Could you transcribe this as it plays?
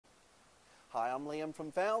Hi, I'm Liam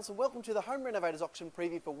from Fowles and welcome to the Home Renovators auction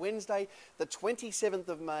preview for Wednesday, the 27th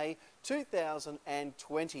of May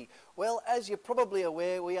 2020. Well, as you're probably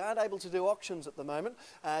aware, we aren't able to do auctions at the moment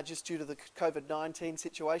just due to the COVID-19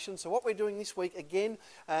 situation. So what we're doing this week again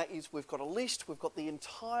is we've got a list. We've got the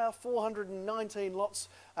entire 419 lots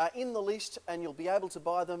in the list, and you'll be able to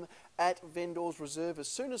buy them at Vendors Reserve as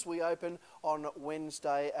soon as we open on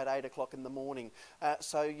Wednesday at 8 o'clock in the morning.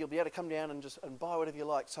 So you'll be able to come down and buy whatever you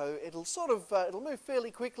like. So it'll it'll move fairly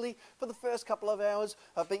quickly for the first couple of hours,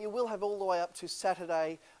 but you will have all the way up to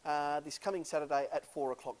Saturday, this coming Saturday at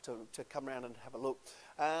 4 o'clock to come around and have a look.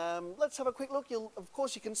 Let's have a quick look. Of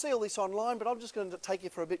course, you can see all this online, but I'm just going to take you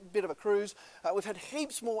for a bit of a cruise. We've had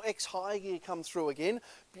heaps more ex-high gear come through again.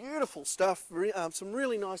 Beautiful stuff, some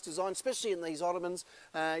really nice design, especially in these ottomans.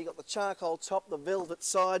 You've got the charcoal top, the velvet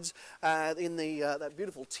sides, in that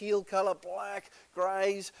beautiful teal colour, black,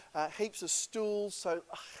 greys, heaps of stools, so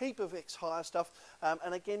a heap of ex-high stuff.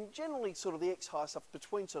 And again, generally sort of the ex-high stuff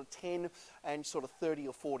between sort of $10 and sort of $30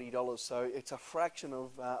 or $40, so it's a fraction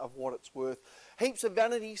of what it's worth. Heaps of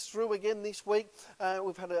vanities through again this week.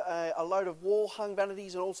 We've had a load of wall-hung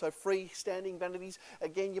vanities and also freestanding vanities.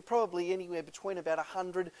 Again, you're probably anywhere between about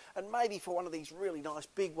 $100 and maybe for one of these really nice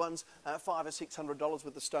big ones, $500 or $600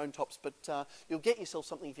 with the stone tops. But you'll get yourself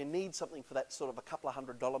something if you need something for that sort of a couple of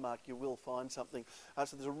 $100 mark. You will find something.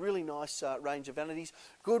 So there's a really nice range of vanities.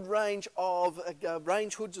 Good range of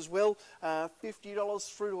range hoods as well.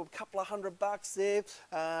 $50 through to a couple of $100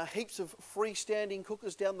 there. Heaps of freestanding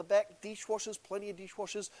cookers down the back. Dishwashers, plenty of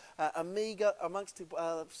dishwashers. Amiga amongst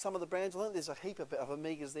some of the brands. I think there's a heap of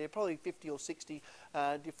Amigas there, probably 50 or 60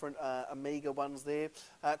 different Amiga ones there.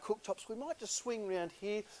 Cooktops, we might just swing around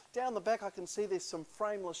here. Down the back I can see there's some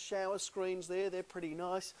frameless shower screens there. They're pretty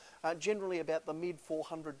nice. Generally about the mid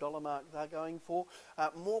 $400 mark they're going for.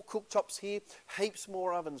 More cooktops here, heaps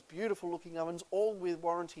more ovens, beautiful looking ovens, all with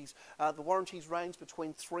warranties. The warranties range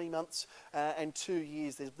between 3 months and 2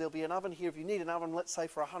 years. There'll be an oven here. If you need an oven, let's say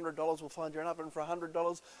for $100, we'll find you an oven for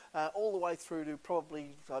 $100, all the way through to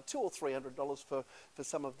probably $200 or $300 for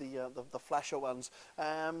some of the flasher ones.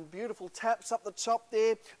 Beautiful taps up the top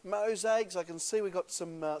there, mosaics. I can see we've got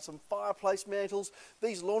some fireplace mantles.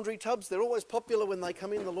 These laundry tubs, they're always popular when they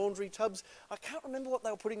come in, the laundry tubs. I can't remember what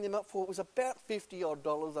they were putting them up for. It was about $50 odd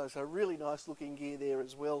though, so really nice looking gear there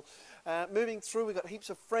as well. Moving through, we've got heaps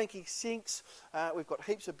of Frankie sinks. We've got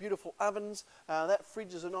heaps of beautiful ovens. That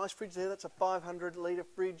fridge is a nice fridge there. That's a 500 litre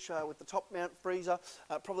fridge with the top mount freezer.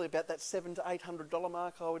 Probably about that $700 to $800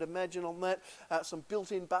 mark, I would imagine, on that. Some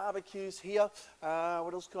built-in barbecues here.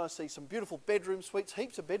 What else can I see? Some beautiful bedroom suites.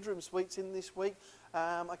 Heaps of bedroom suites in this week.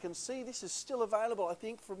 I can see this is still available, I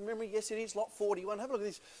think, from memory. Yes, it is, lot 41. Have a look at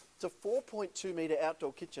this. It's a 4.2 metre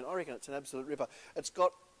outdoor kitchen. I reckon it's an absolute ripper. It's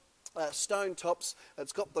got stone tops,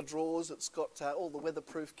 it's got the drawers, it's got all the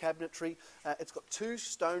weatherproof cabinetry, it's got 2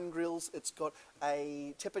 stone grills, it's got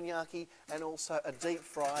a teppanyaki and also a deep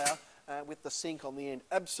fryer with the sink on the end.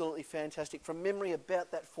 Absolutely fantastic. From memory,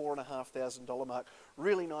 about that $4,500 mark.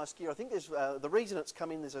 Really nice gear. I think there's the reason it's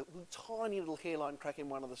come in, there's a tiny little hairline crack in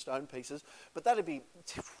one of the stone pieces, but that'd be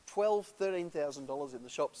 $12,000, $13,000 in the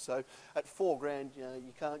shops. So at $4,000,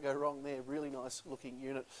 you can't go wrong there. Really nice looking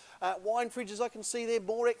unit. Wine fridges, I can see there,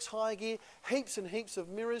 more ex-high gear, heaps and heaps of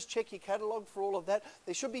mirrors. Check your catalogue for all of that.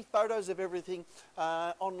 There should be photos of everything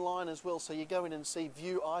online as well, so you go in and see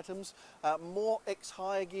view items. More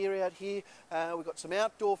ex-high gear out here. We've got some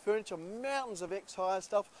outdoor furniture, mountains of ex-high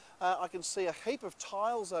stuff. I can see a heap of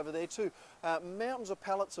tiles over there too. Mountains of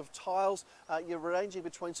pallets of tiles. You're ranging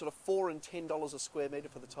between sort of $4 and $10 a square metre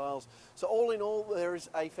for the tiles. So all in all, there is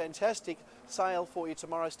a fantastic sale for you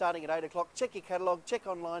tomorrow starting at 8 o'clock. Check your catalogue, check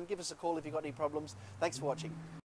online, give us a call if you've got any problems. Thanks for watching.